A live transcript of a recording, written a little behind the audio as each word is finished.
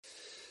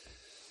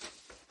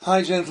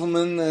Hi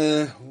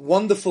gentlemen,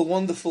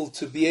 wonderful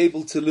to be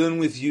able to learn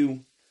with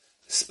you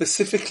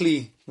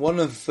specifically one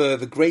of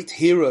the great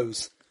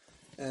heroes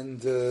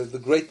and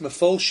the great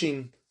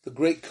Mefolshim, the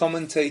great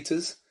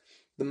commentators,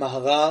 the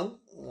Maharal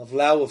of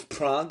Lau of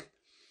Prague.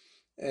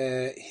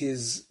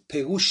 His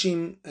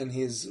Perushim and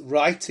his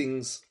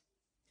writings,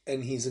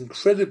 and he's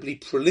incredibly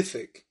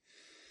prolific,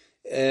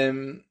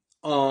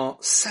 are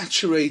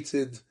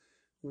saturated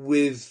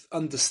with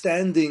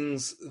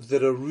understandings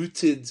that are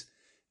rooted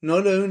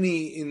not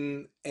only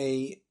in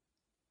a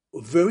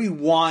very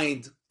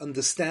wide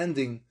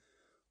understanding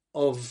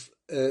of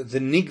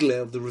the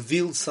Nigle, of the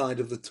revealed side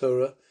of the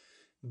Torah,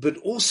 but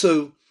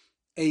also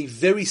a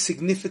very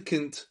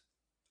significant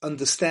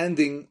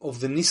understanding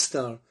of the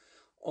Nistar,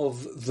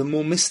 of the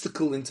more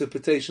mystical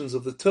interpretations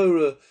of the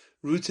Torah,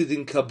 rooted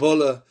in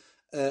Kabbalah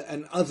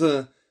and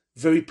other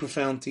very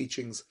profound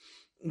teachings.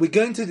 We're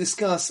going to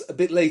discuss a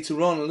bit later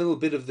on a little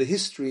bit of the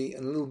history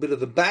and a little bit of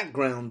the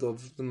background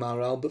of the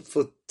Maharal, but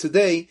for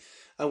today,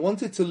 I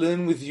wanted to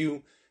learn with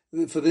you,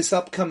 for this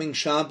upcoming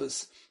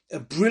Shabbos, a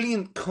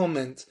brilliant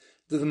comment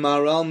that the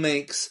Maharal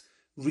makes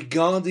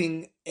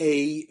regarding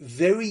a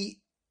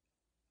very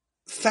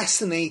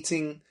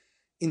fascinating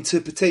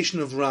interpretation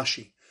of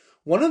Rashi.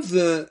 One of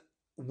the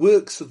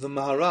works of the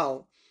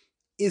Maharal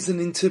is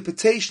an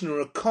interpretation or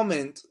a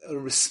comment, a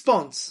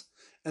response,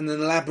 and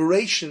an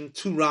elaboration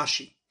to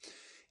Rashi.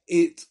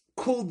 It's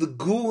called the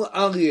Gur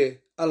Aryeh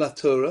ala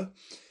Torah,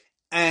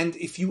 and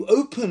if you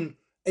open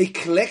a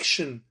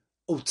collection,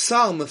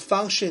 Otzar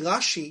Mefarshe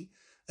Rashi,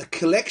 a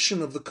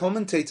collection of the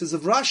commentators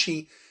of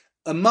Rashi,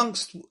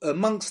 amongst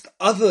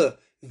other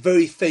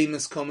very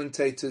famous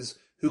commentators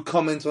who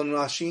comment on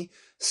Rashi,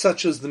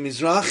 such as the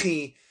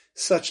Mizrahi,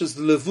 such as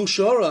the Levush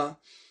Ora,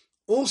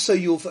 also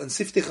and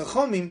Siftei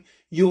Chachomim,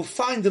 you'll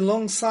find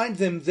alongside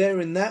them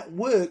there in that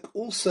work,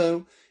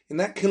 also in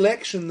that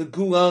collection, the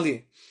Gur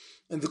Aryeh.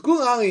 And the Gur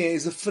Aryeh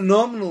is a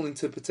phenomenal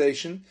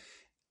interpretation,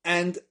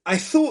 and I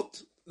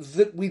thought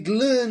that we'd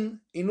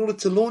learn, in order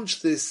to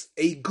launch this,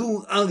 a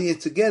Gur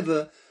Aryeh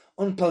together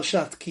on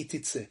Parshat Ki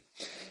Titzeh.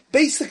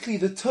 Basically,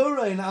 the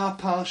Torah in our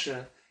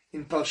Parsha,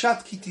 in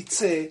Parshat Ki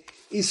Titzeh,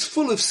 is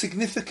full of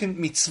significant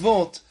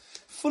mitzvot,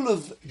 full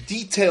of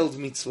detailed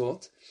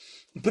mitzvot,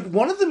 but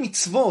one of the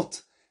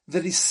mitzvot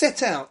that is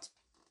set out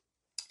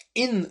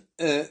in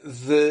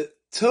the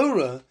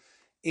Torah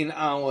in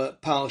our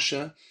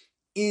Parsha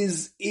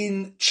is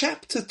in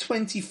chapter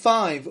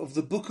 25 of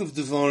the book of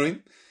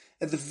Devarim.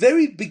 At the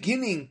very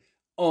beginning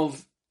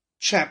of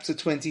chapter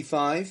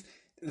 25,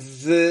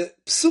 the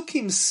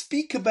psukim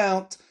speak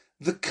about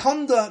the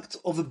conduct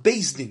of a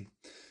beis din,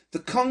 the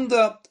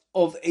conduct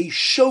of a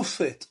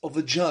shofet, of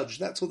a judge.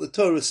 That's what the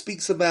Torah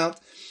speaks about,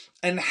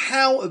 and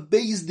how a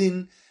beis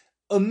din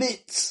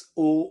omits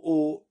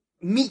or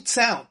meets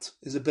out,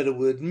 is a better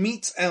word,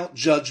 meets out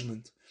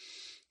judgment.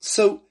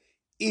 So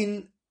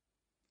in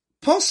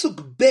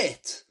Pasuk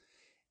Bet,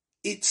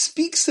 it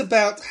speaks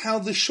about how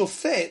the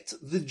shofet,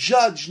 the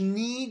judge,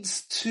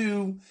 needs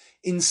to,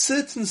 in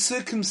certain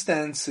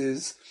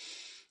circumstances,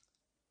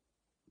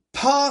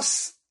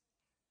 pass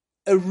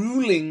a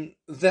ruling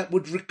that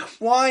would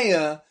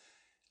require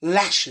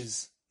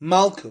lashes,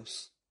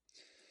 malchus.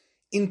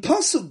 In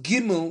Pasuk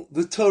Gimel,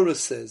 the Torah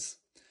says,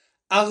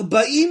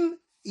 Arba'im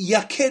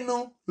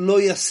yakeno lo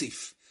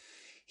yasif.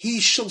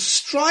 He shall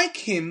strike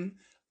him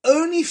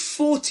only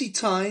 40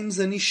 times,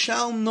 and he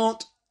shall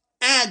not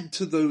add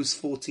to those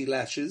 40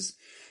 lashes.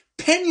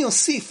 Pen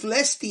Yosif,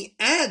 lest he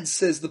add,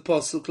 says the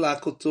Pasuk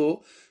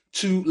Lakoto,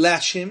 to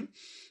lash him,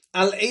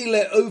 al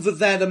eile, over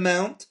that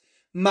amount,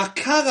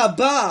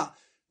 makaraba,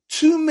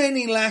 too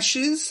many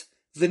lashes,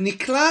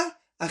 v'nikla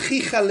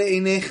achicha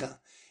le'enecha,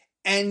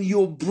 and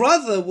your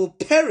brother will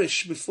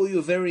perish before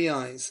your very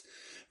eyes.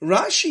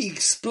 Rashi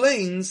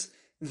explains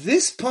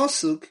this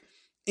Pasuk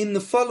in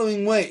the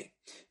following way.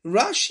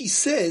 Rashi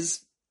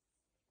says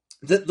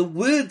that the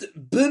word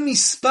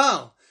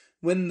b'mispal,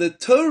 when the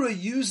Torah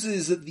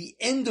uses at the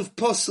end of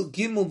Pasuk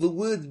Gimel the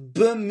word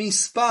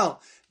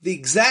b'mispal, the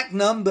exact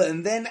number,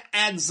 and then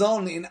adds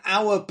on in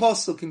our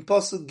Pasuk, in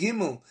Pasuk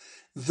Gimel,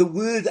 the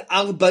word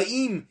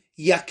arba'im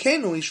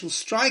yakenu, he shall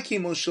strike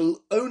him or shall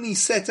only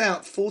set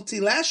out 40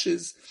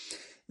 lashes,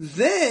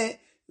 there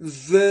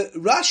the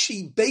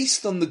Rashi,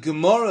 based on the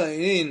Gemara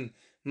in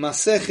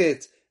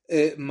Masechet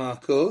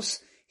Markos,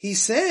 he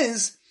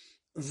says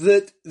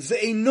that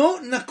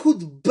ve'eno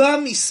nakud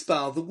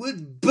b'mispal, the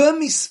word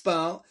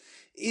b'mispal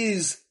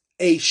is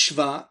a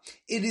shva.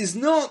 It is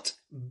not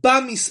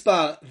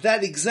b'mispal,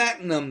 that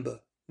exact number.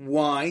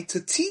 Why? To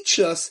teach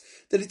us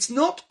that it's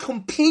not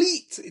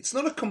complete. It's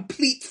not a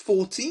complete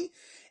 40.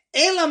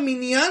 Ela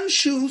minyan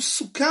shu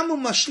sukam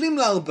u'mashlim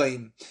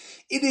la'arba'im.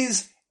 It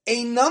is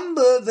a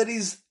number that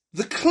is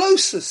the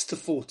closest to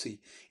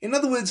 40. In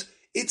other words,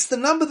 it's the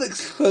number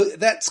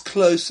that's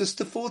closest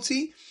to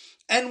 40,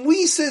 and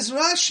we, says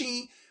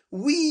Rashi,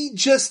 we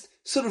just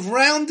sort of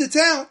round it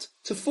out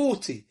to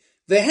 40.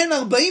 Vehen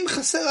 40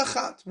 chaser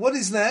achat. What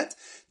is that?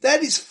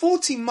 That is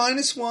 40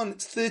 minus 1,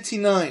 it's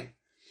 39.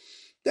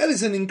 That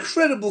is an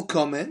incredible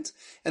comment,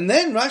 And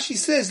then Rashi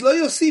says, Lo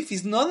Yosif,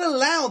 he's not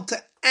allowed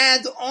to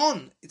add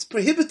on. It's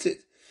prohibited.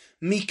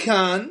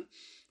 Mikan,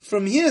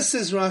 from here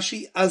says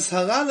Rashi,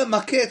 Azhara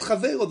lemakeh et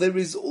chavero. There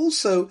is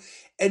also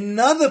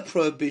another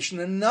prohibition,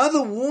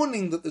 another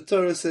warning that the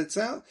Torah sets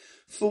out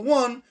for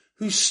one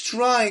who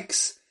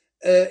strikes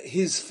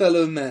his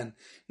fellow man.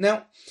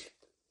 Now,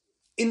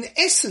 in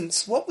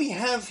essence, what we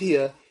have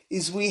here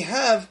is we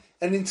have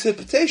an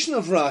interpretation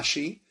of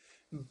Rashi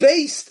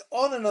based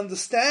on an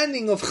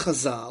understanding of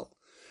Chazal,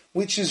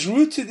 which is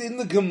rooted in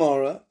the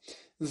Gemara,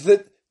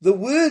 that the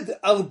word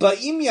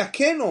arba'im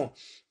yakeno,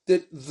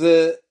 that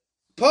the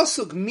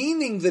pasuk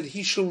meaning that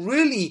he shall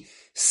really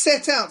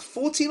set out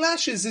 40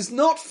 lashes is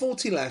not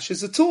 40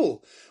 lashes at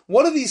all.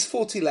 What are these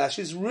 40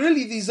 lashes?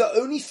 Really, these are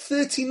only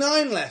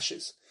 39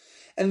 lashes.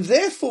 And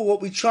therefore,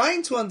 what we're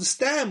trying to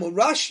understand, what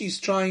Rashi is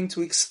trying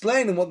to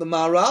explain, and what the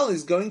Maharal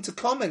is going to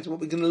comment,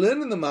 what we're going to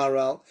learn in the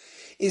Maharal,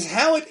 is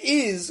how it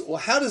is, or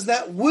how does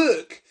that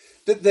work,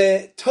 that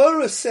the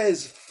Torah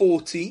says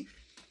 40,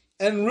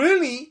 and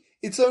really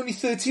it's only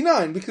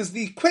 39, because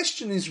the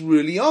question is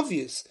really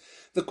obvious.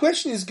 The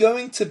question is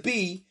going to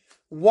be,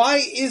 why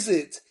is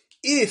it,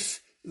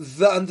 if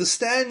the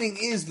understanding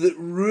is that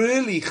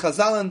really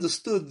Chazal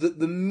understood that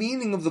the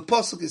meaning of the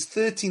pasuk is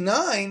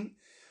 39,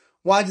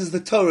 why does the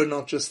Torah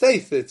not just say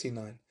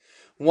 39?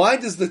 Why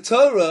does the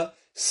Torah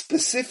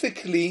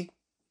specifically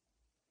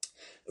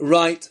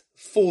write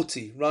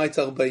 40, write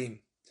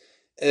 40?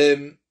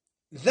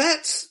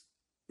 That's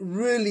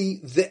really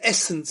the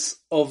essence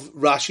of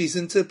Rashi's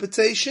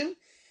interpretation,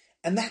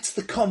 and that's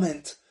the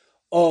comment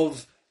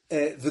of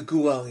the Gur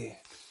Aryeh.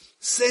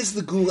 Says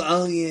the Gur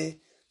Aryeh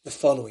the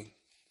following.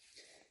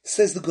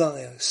 Says the Gur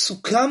Aryeh,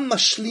 Sukam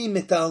mashlim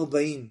et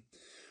 40.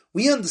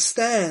 We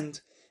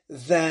understand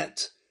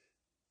that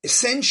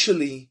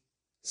essentially,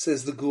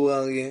 says the Gur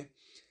Aryeh,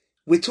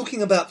 we're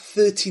talking about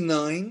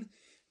 39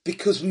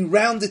 because we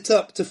round it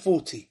up to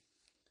 40.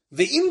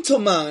 Ve'im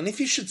tomar, and if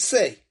you should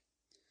say,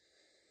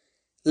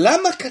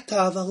 Lama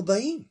katav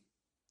 40?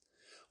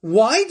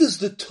 Why does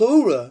the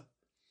Torah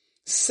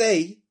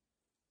say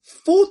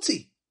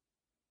 40?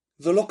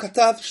 V'lo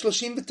katav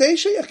 39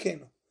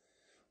 yakenu.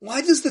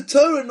 Why does the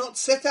Torah not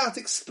set out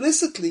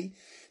explicitly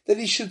that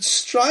he should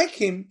strike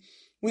him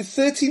with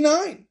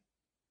 39?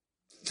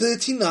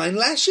 39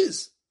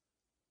 lashes.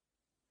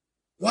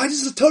 Why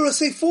does the Torah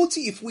say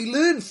 40 if we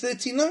learn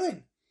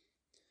 39?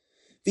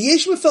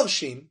 V'yesh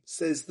mefarshim,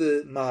 says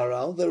the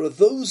Maharal, there are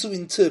those who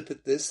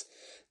interpret this,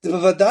 that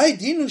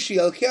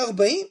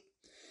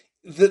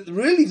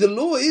really the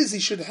law is he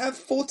should have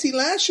 40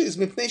 lashes,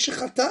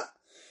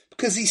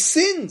 because he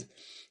sinned,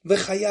 and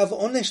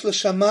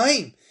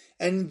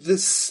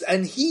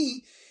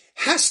he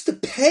has to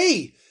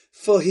pay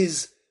for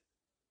his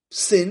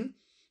sin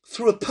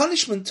through a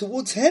punishment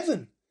towards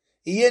heaven.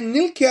 And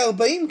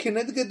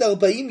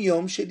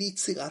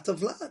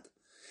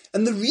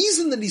the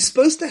reason that he's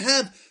supposed to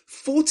have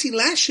 40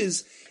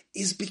 lashes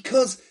is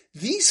because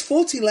these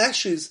 40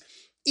 lashes,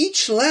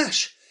 each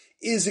lash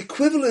is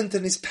equivalent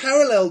and is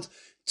paralleled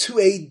to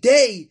a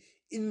day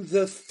in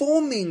the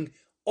forming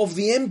of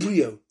the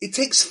embryo. It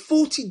takes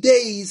 40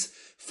 days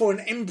for an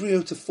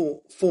embryo to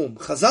form.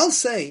 Chazal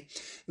say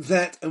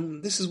that,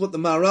 and this is what the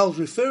Maharal is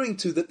referring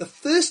to, that the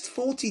first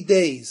 40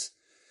 days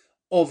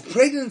of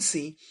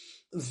pregnancy,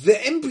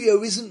 the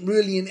embryo isn't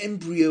really an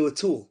embryo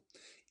at all.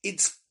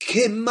 It's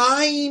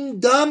kemayim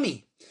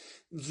dami.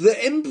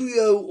 The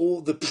embryo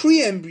or the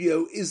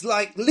pre-embryo is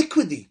like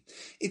liquidy.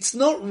 It's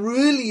not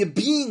really a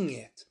being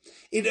yet.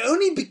 It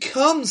only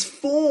becomes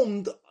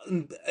formed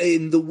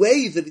in the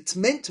way that it's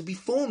meant to be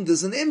formed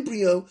as an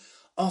embryo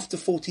after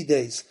 40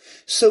 days.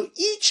 So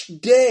each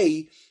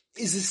day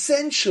is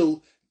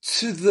essential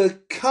to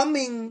the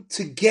coming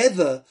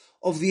together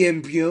of the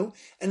embryo,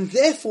 and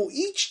therefore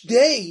each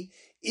day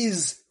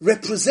is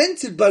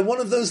represented by one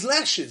of those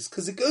lashes,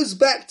 because it goes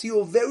back to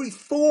your very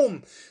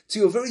form, to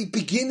your very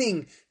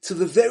beginning, to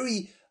the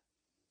very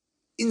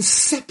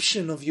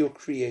inception of your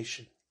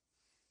creation.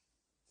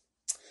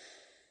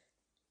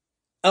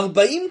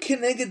 40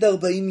 keneged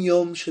 40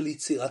 yom shel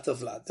yitzirat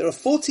havlad. There are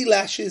 40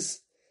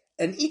 lashes,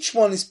 and each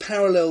one is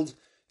paralleled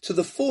to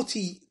the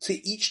 40,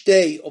 to each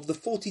day of the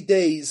 40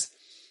 days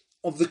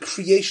of the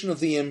creation of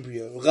the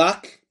embryo.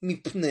 Rak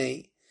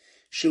mipnei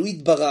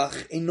shehu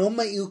yitbarach eino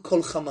ma'ir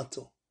kol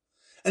chamato.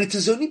 And it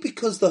is only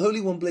because the Holy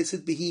One,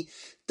 blessed be He,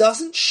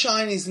 doesn't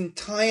shine His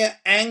entire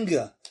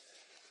anger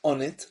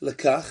on it,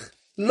 lekach,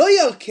 lo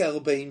yalke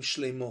 40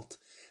 shleimot.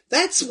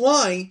 That's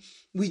why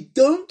we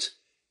don't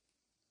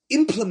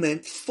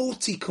implement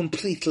 40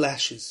 complete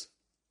lashes.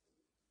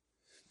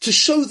 To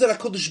show that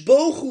HaKadosh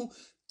Baruch Hu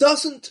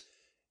doesn't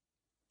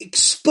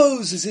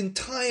expose His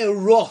entire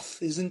wrath,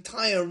 His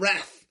entire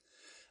wrath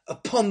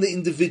upon the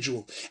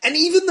individual. And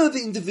even though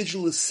the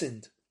individual has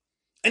sinned,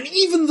 and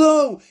even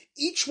though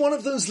each one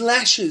of those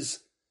lashes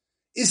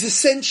is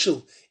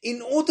essential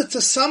in order to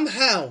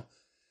somehow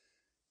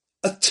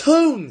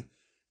atone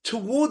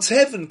towards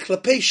heaven,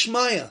 klapei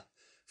shmaya,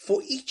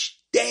 for each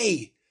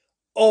day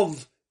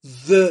of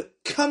the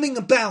coming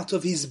about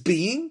of his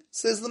being,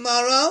 says the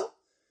Maharal,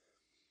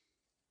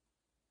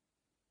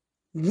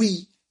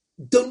 we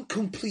don't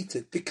complete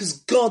it, because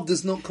God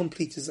does not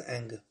complete his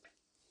anger.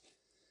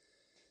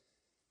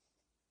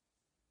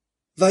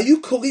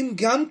 Vayu korim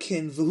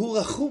gamken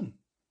v'hu rachum.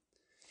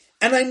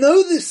 And I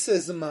know this,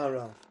 says the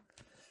Maharal,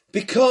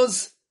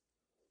 because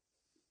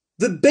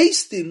the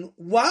Beis Din,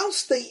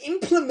 whilst they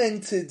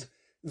implemented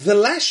the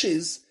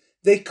lashes,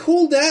 they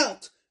called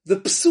out the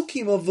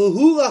psukim of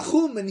v'hu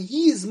rachum, and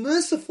he is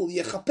merciful,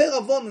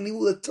 yechaper avon, and he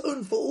will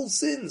atone for all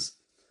sins.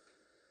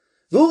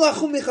 V'hu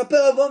rachum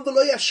yechaper avon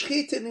v'lo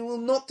yashchit, and he will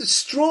not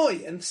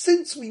destroy. And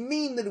since we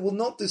mean that it will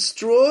not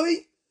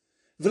destroy,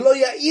 v'lo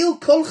ya'il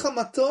kol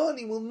chamato, and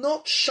he will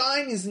not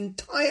shine his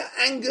entire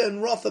anger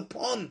and wrath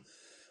upon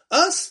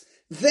us,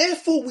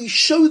 therefore we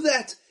show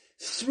that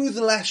through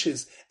the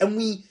lashes, and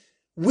we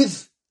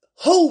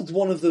withhold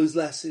one of those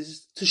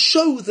lashes to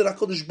show that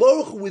HaKadosh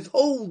Baruch Hu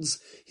withholds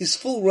his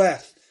full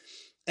wrath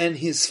and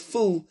his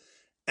full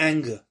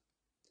anger.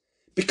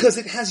 Because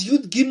it has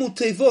Yud Gimel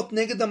Tevot,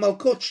 Neged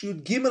HaMalkot,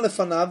 Yud Gimel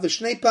Lefanav,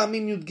 V'shnei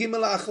Pamim Yud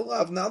Gimel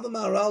Acharav. Now the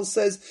Maharal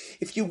says,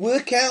 if you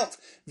work out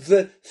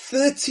the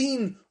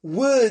 13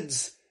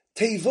 words,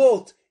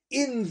 Tevot,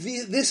 in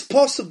this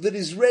pasuk that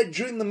is read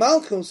during the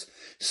Malkos,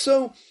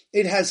 so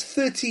it has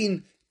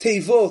 13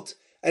 Tevot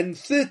and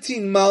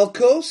 13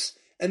 Malkos,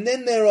 and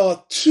then there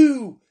are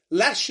 2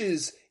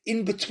 lashes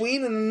in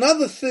between and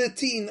another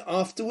 13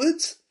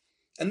 afterwards,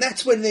 and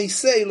that's when they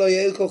say Lo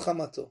Ya'il Kol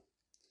Chamato.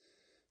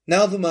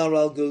 Now the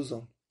Maharal goes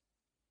on.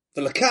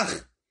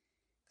 V'lakach,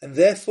 and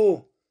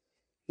therefore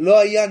Lo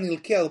Haya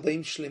Nilkeh 40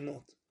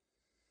 Shlemot.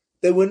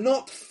 There were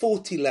not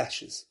 40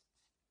 lashes.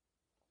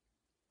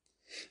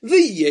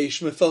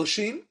 V'yesh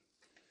mefarshim,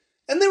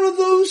 and there are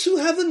those who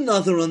have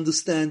another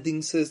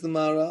understanding, says the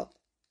Maharal.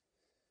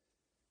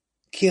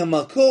 Ki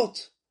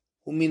hamalkot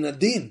hu min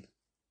adin.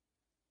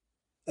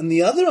 And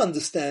the other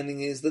understanding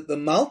is that the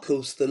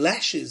malkos, the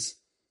lashes,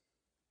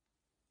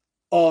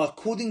 are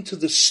according to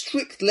the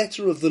strict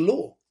letter of the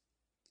law.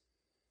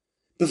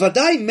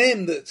 B'vadai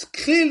mem, that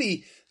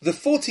clearly the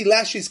 40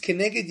 lashes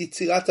keneged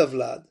yitzirat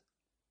avlad,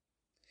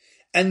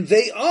 and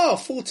they are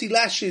 40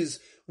 lashes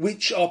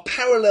which are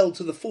parallel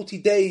to the 40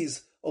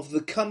 days of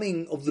the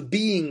coming, of the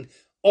being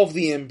of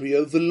the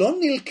embryo, v'lo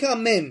nilka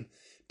mem,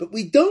 but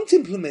we don't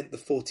implement the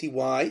 40.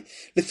 Why?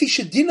 Lefi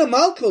shedina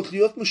malkot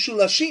liot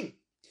meshulashim.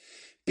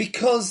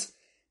 Because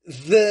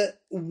the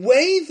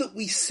way that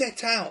we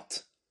set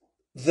out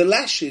the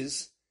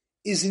lashes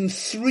is in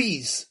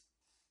 3s.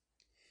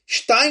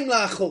 Shtayim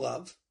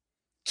la'achorav,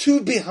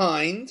 2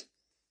 behind,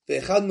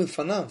 ve'echad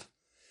mufanav.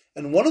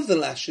 And one of the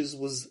lashes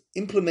was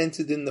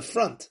implemented in the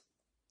front.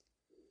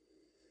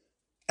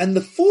 And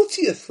the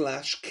 40th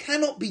lash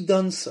cannot be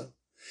done so.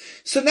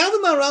 So now the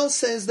Maharal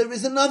says there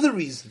is another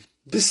reason,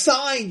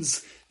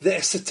 besides the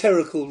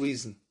esoterical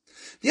reason.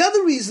 The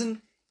other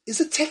reason is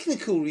a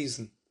technical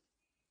reason.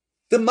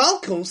 The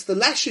malkos, the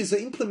lashes, are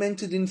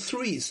implemented in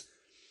 3s.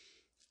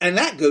 And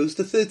that goes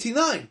to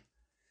 39.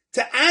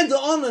 To add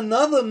on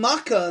another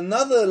makkah,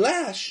 another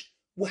lash,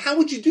 well, how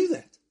would you do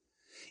that?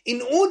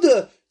 In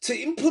order to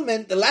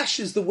implement the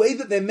lashes the way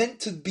that they're meant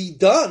to be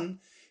done,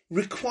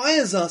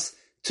 requires us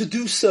to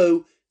do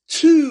so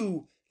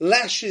 2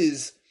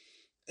 lashes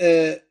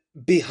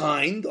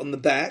behind, on the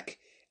back,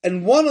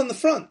 and 1 on the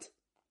front.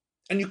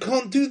 And you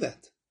can't do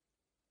that.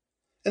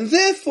 And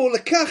therefore,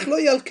 lekach lo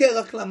yalkeh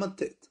rak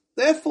lamatet.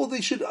 Therefore, they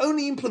should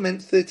only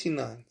implement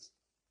 39s.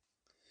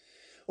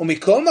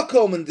 Umikol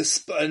makom,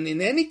 and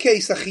in any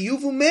case,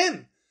 achiyuv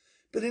mem.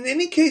 But in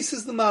any case,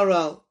 says the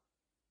Maharal,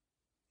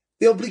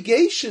 the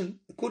obligation,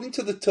 according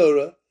to the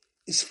Torah,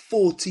 is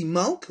 40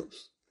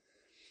 malkos.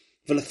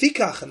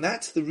 V'lefikach, and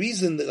that's the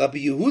reason that Rabbi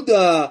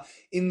Yehuda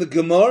in the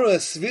Gemara,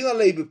 Svira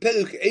lei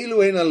beperuk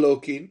elu hen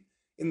alokin,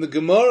 in the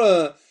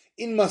Gemara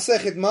in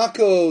Masechet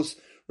Makos,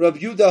 Rabbi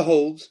Yehuda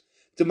holds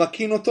the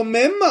makinoto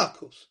mem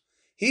makos.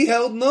 He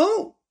held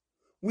no.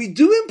 We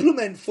do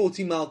implement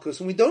 40 malkos,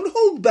 and we don't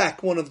hold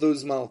back one of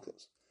those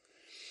malkos.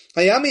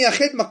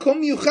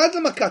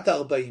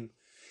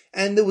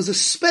 And there was a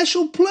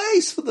special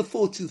place for the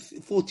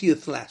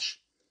 40th lash.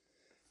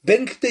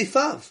 Ben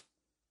Ktefav.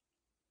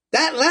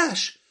 That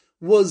lash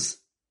was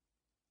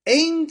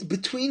aimed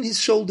between his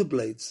shoulder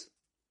blades.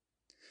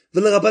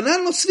 But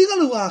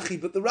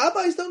the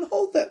rabbis don't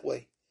hold that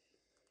way.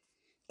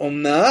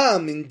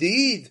 Omnam,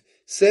 indeed,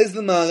 says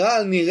the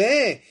Maharal,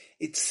 nireh,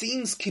 it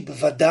seems ki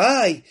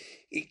b'vadai,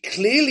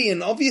 clearly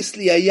and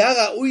obviously,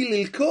 ayara ui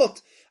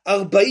lilkot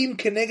 40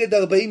 keneged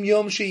 40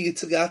 yom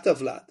sheyitzrat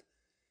avlad.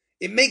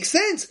 It makes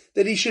sense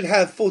that he should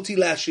have 40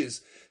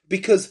 lashes,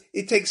 because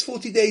it takes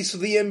 40 days for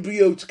the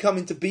embryo to come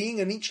into being,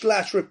 and each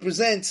lash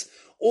represents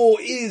or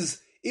is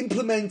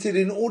implemented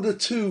in order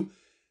to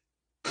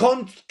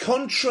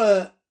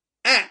counteract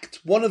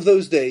one of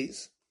those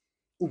days.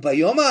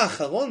 Ubayom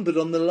ha'acharon, but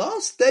on the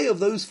last day of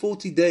those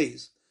 40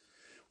 days,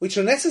 which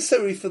are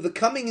necessary for the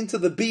coming into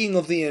the being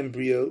of the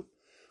embryo,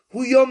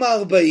 hu yom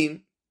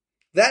ha'arba'im,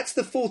 that's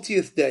the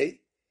 40th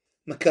day,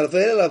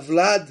 makarvel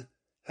avlad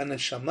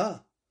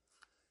hanashama.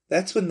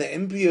 That's when the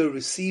embryo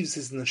receives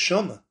his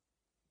neshama.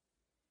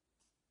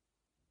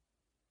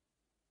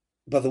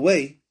 By the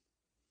way,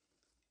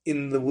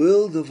 in the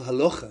world of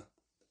halacha,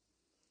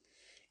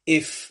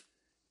 if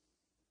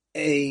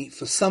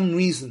for some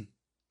reason,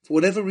 for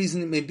whatever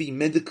reason it may be,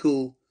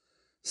 medical,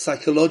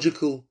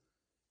 psychological,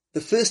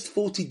 the first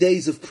 40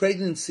 days of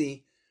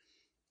pregnancy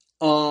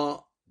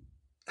are,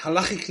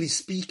 halachically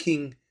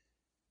speaking,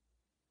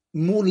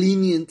 more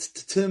lenient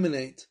to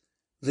terminate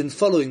than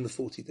following the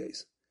 40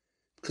 days.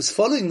 Because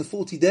following the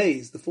 40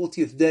 days, the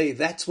 40th day,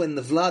 that's when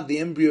the vlad, the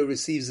embryo,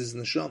 receives his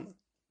neshama.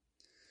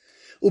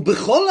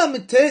 Ubechol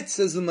ha'metet,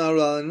 says the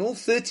Maharal, in all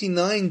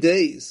 39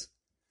 days,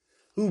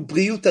 hu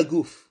briut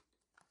haguf.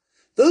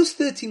 Those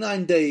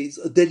 39 days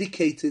are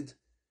dedicated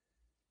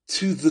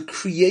to the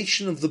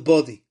creation of the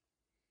body,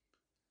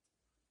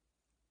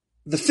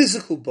 the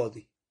physical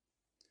body.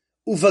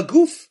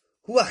 Uvaguf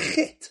hu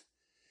achet.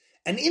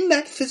 And in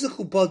that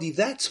physical body,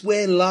 that's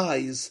where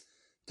lies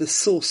the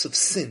source of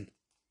sin.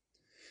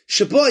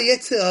 Shabo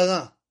yetzer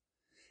hara.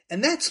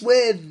 And that's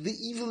where the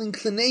evil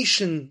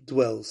inclination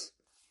dwells.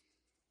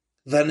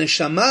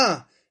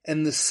 V'neshama,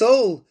 and the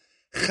soul,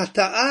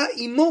 chata'a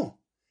imo.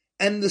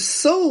 And the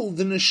soul,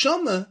 the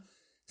neshama,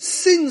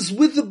 sins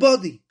with the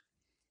body.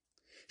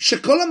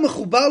 Shekola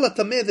mechubar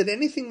latameh, that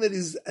anything that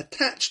is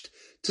attached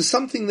to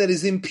something that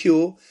is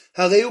impure,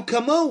 hareu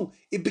kamo,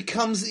 it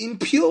becomes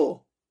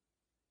impure.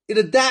 It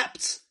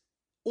adapts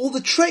all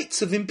the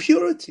traits of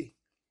impurity.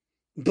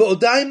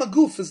 Ba'odai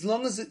maguf, as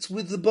long as it's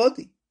with the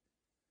body.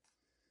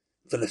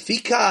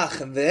 V'lefikach,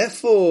 and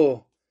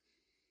therefore,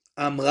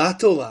 Amra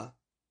Torah,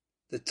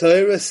 the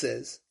Torah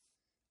says,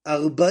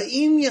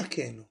 Arba'im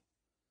yakenu.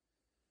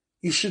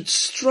 You should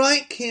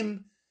strike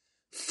him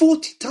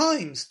 40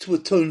 times to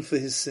atone for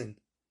his sin.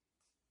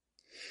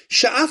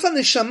 Sha'afa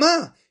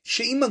neshama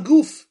she'im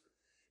aguf,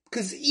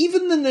 because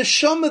even the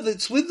neshama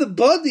that's with the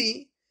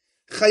body,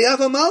 chayav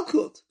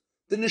malkut,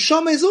 the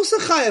neshama is also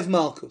chayav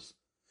malkut.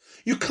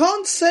 You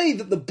can't say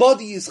that the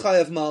body is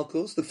chayav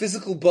malkut, the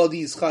physical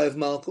body is chayav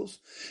malkut,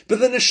 but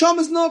the neshama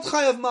is not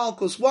chayav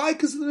malkut. Why?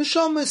 Because the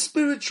neshama is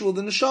spiritual,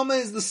 the neshama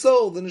is the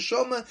soul, the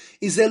neshama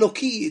is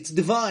eloki, it's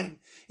divine,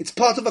 it's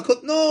part of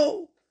akut.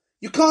 No,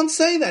 you can't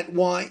say that.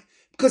 Why?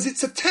 Because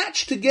it's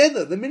attached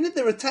together. The minute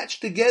they're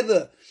attached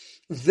together,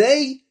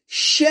 they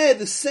share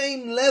the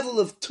same level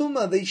of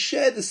tumah, they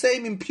share the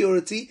same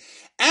impurity,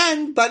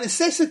 and by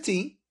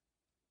necessity,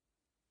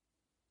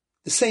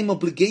 the same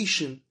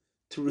obligation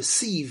to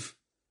receive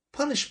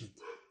punishment.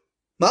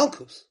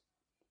 Malchus.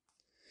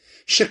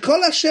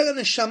 Shekol asher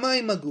neshama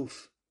im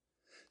aguf.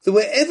 That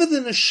wherever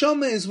the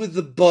neshama is with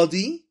the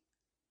body,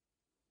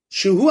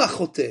 shehu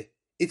achoteh,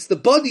 it's the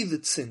body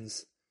that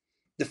sins,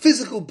 the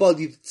physical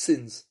body that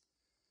sins.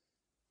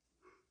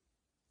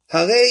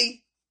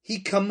 Harei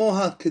hi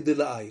kamoha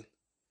kedela'ayil.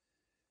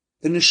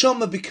 The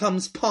neshama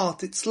becomes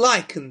part, it's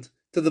likened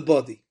to the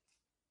body.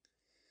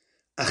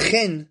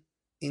 Achen,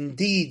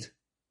 indeed,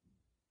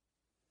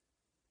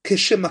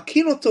 listen to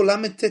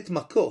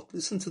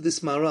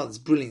this Maharal, it's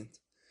brilliant.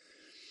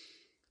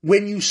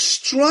 When you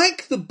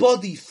strike the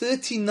body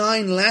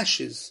 39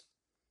 lashes,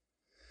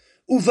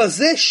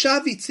 uvazeh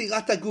shavi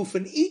tzirat aguf,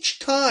 and each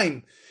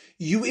time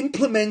you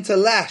implement a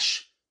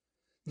lash,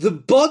 the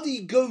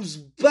body goes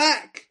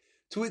back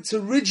to its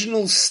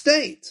original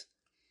state.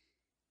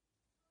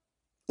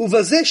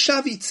 Uvazeh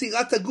shavi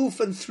tzirat aguf,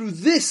 and through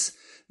this,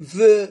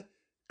 the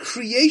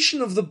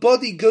creation of the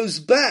body goes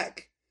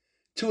back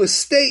to a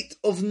state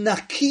of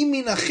naki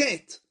min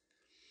achet,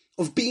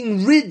 of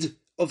being rid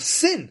of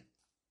sin.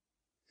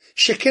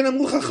 Sheken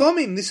amru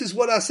chachamim, this is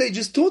what our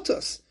sages taught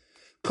us.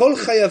 Kol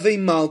chayavei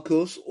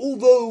malkos, all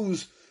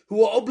those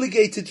who are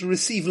obligated to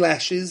receive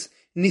lashes,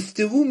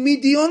 nifteru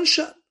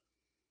midionshan.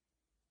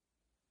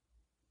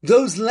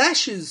 Those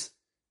lashes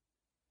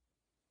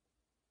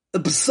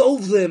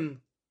absolve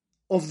them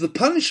of the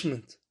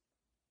punishment.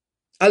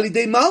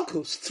 Alidei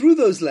malkos, through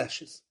those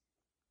lashes.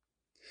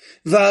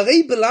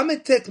 V'arei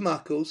belamed tet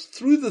makos,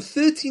 through the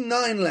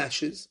 39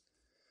 lashes,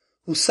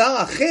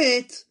 husar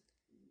achet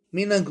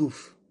min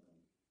aguf.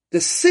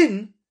 The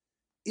sin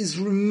is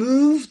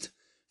removed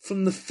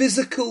from the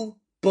physical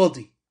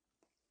body.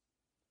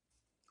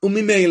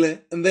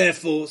 Umimele, and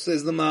therefore,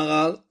 says the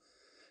Maharal,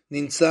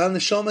 ninsa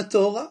neshama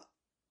Torah.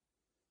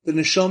 The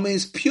neshama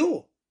is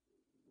pure.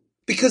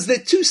 Because they're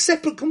two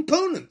separate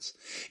components.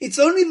 It's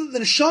only that the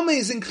neshama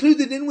is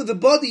included in with the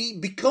body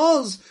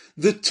because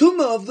the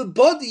tumah of the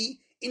body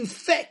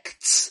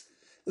infects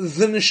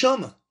the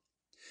neshama.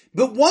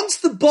 But once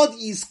the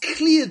body is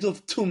cleared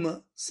of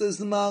tumah, says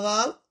the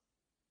Maharal,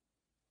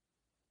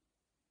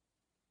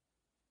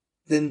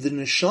 then the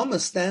neshama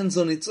stands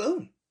on its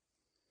own.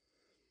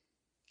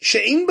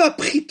 She'im ba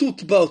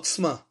pchitut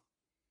ba'otzma.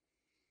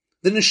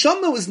 The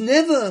neshama was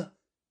never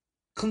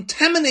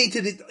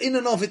contaminated in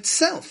and of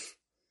itself.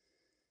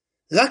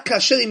 Rak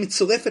kasher hi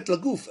mitzorefet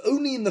laguf,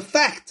 only in the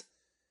fact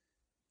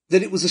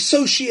that it was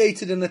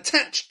associated and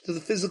attached to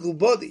the physical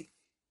body.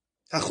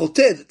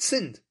 Hachoteh, that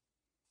sinned.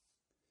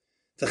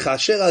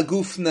 V'chasher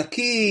aguf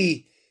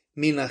naki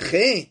min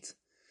achet,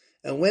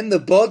 and when the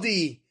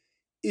body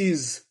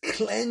is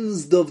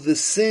cleansed of the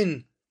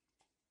sin,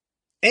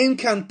 en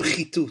kan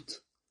pchitut.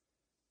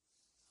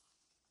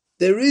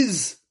 There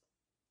is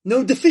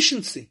no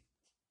deficiency,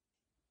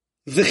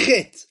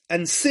 v'chet,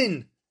 and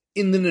sin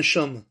in the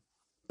neshama,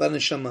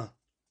 b'neshama.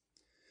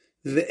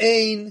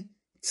 V'ein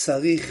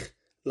tzarich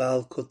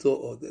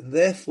la'alkoto od. And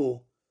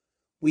therefore,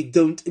 we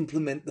don't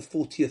implement the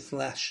 40th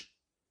lash.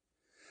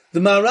 The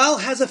Maharal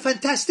has a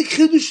fantastic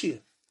chidush here.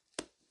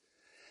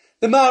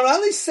 The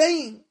Maharal is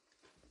saying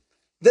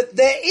that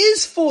there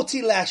is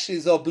 40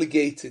 lashes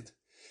obligated,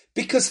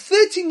 because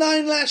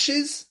 39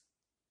 lashes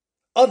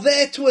are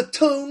there to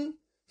atone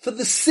for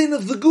the sin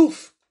of the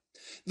goof.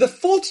 The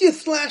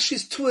 40th lash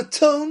is to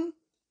atone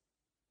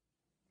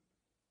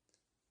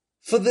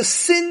for the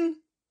sin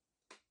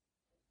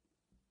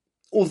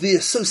or the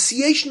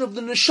association of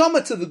the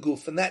neshama to the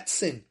goof, and that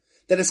sin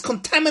that has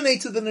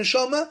contaminated the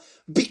neshama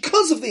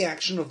because of the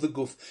action of the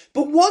goof.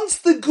 But once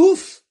the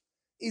goof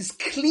is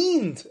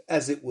cleaned,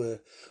 as it were,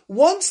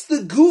 once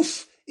the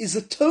goof is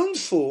atoned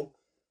for,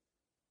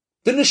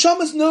 the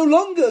neshama is no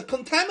longer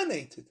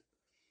contaminated.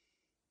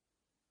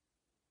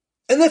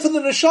 And therefore the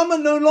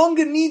neshama no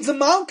longer needs a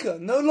malka,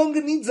 no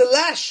longer needs a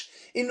lash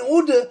in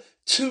order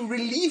to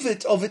relieve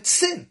it of its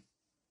sin.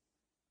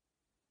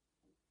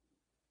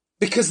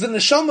 Because the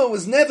neshama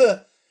was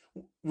never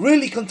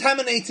really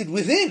contaminated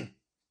within,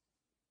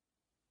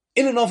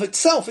 in and of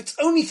itself. It's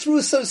only through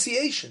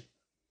association.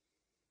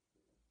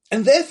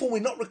 And therefore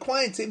we're not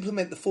required to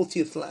implement the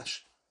 40th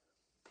lash.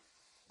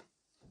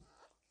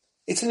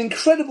 It's an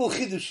incredible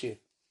chidush here.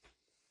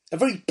 A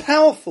very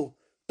powerful,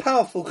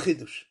 powerful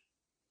chidush.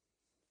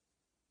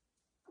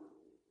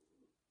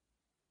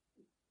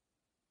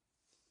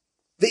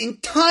 The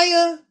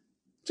entire,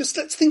 just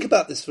let's think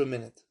about this for a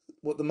minute,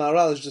 what the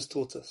Maharal has just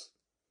taught us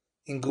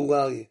in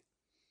Gulalye.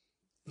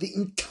 The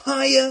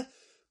entire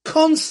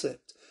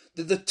concept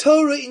that the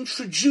Torah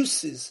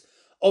introduces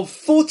of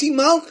 40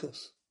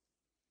 Malkos,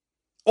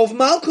 of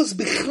Malkos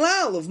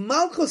Bichlal, of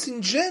Malkos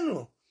in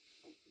general,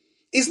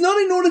 is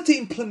not in order to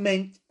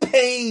implement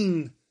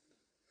pain,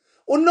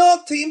 or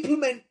not to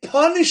implement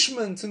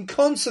punishment and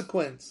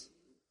consequence.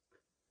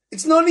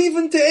 It's not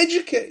even to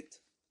educate.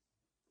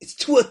 It's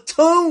to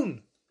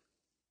atone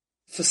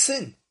for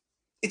sin.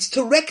 It's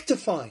to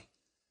rectify.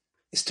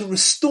 It's to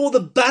restore the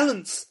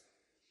balance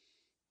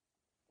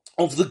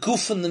of the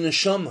guf and the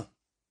neshama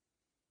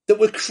that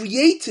were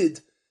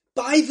created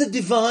by the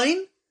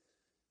divine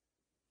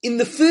in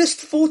the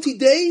first 40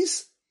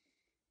 days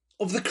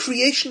of the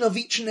creation of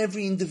each and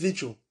every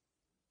individual.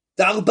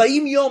 The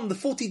 40 yom, the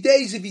 40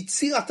 days of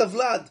Yitzirat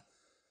HaVlad,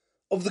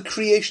 of the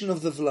creation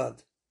of the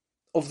Vlad,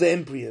 of the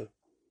embryo.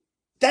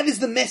 That is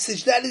the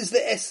message, that is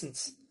the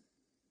essence.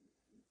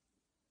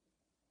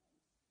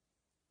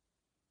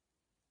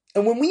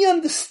 And when we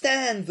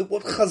understand that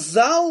what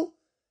Chazal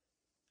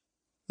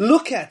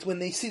look at when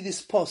they see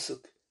this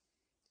pasuk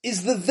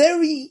is the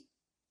very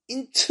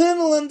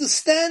internal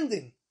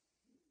understanding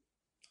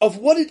of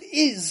what it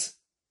is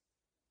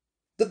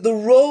that the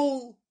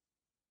role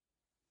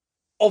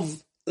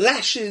of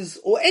lashes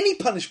or any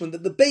punishment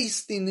that the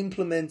Beis Din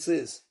implements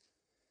is.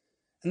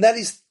 And that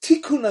is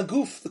tikkun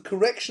haguf, the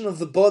correction of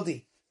the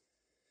body,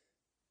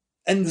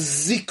 and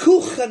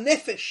zikuch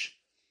hanefesh,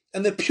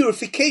 and the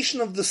purification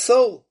of the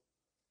soul.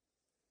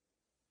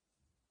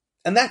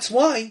 And that's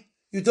why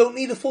you don't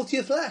need a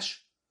 40th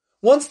lash.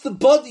 Once the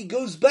body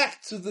goes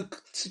back to the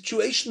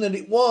situation that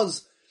it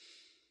was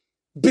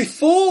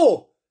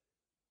before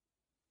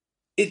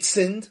it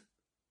sinned,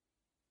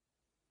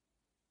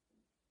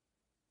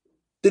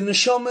 the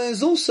neshama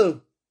is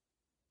also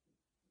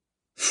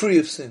free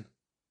of sin.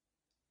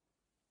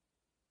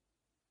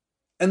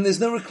 And there's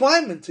no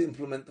requirement to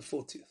implement the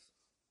 40th.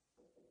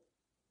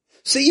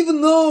 So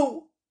even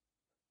though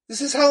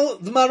this is how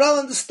the Maharal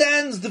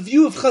understands the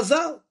view of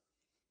Chazal,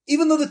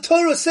 even though the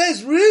Torah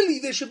says, really,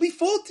 there should be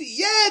 40.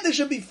 Yeah, there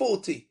should be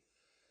 40.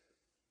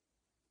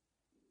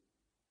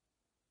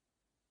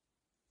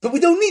 But we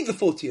don't need the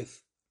 40th.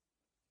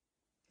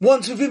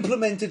 Once we've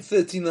implemented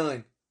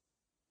 39.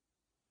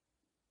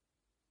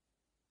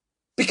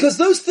 Because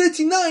those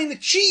 39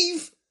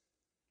 achieve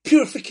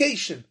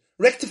purification,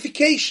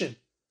 rectification.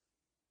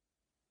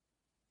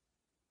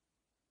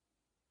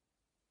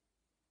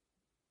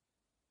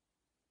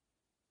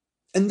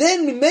 And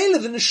then,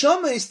 Mimela, the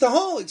neshama is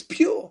tahor, it's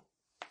pure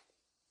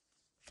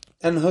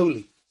and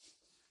holy.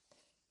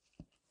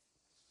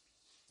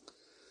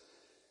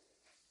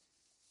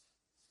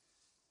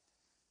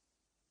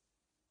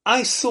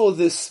 I saw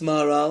this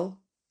Maharal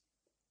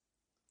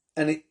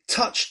and it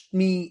touched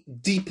me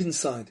deep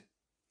inside,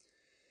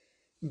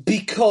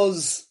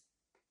 because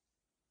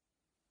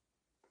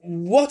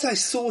what I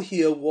saw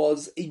here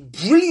was a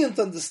brilliant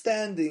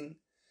understanding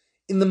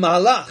in the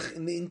Mahalach,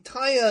 in the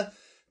entire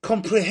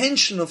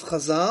comprehension of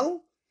Chazal,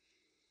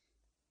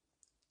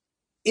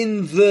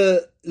 in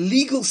the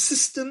legal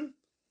system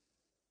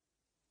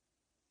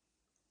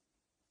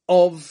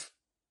of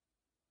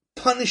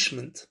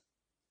punishment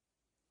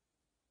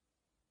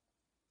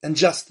and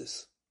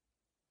justice.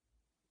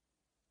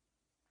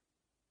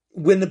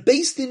 When a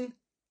Beis Din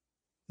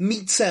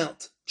meets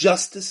out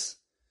justice,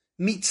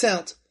 meets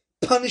out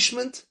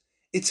punishment,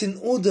 it's in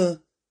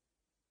order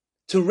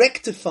to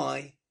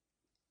rectify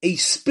a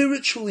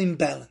spiritual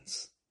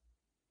imbalance.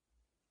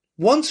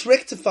 Once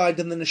rectified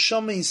and the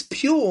neshama is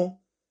pure,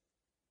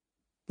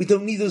 we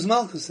don't need those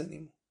malchus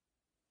anymore.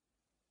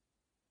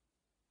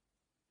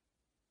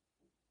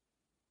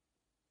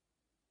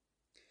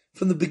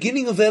 From the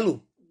beginning of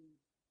Elul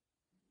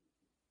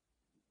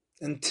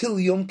until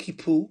Yom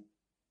Kippur,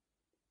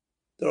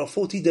 there are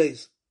 40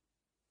 days.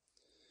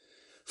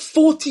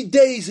 40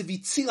 days of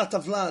Yitzirat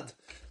Avlad.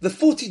 The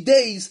 40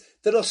 days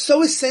that are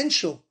so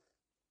essential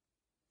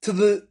to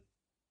the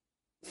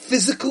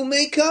physical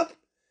makeup,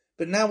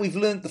 but now we've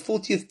learned the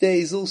 40th day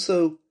is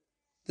also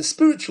the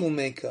spiritual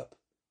makeup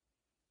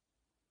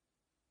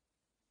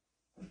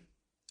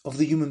of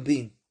the human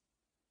being.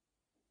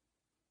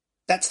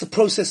 That's the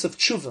process of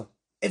tshuva,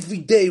 every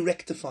day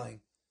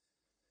rectifying.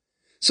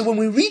 So when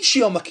we reach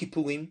Yom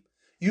Kippurim,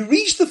 you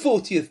reach the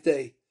 40th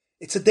day.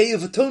 It's a day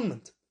of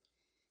atonement.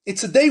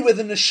 It's a day where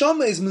the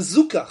neshama is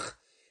mezukach.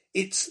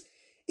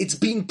 It's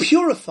been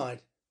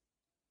purified.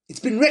 It's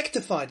been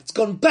rectified. It's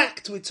gone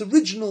back to its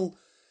original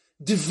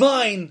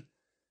divine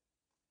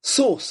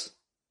source.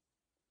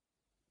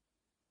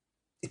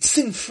 It's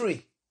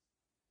sin-free.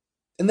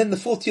 And then the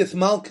 40th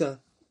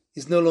Malka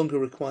is no longer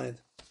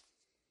required.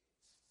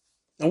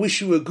 I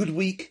wish you a good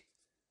week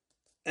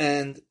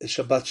and a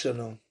Shabbat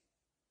Shalom.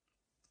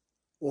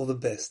 All the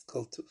best.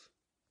 Kol Tov.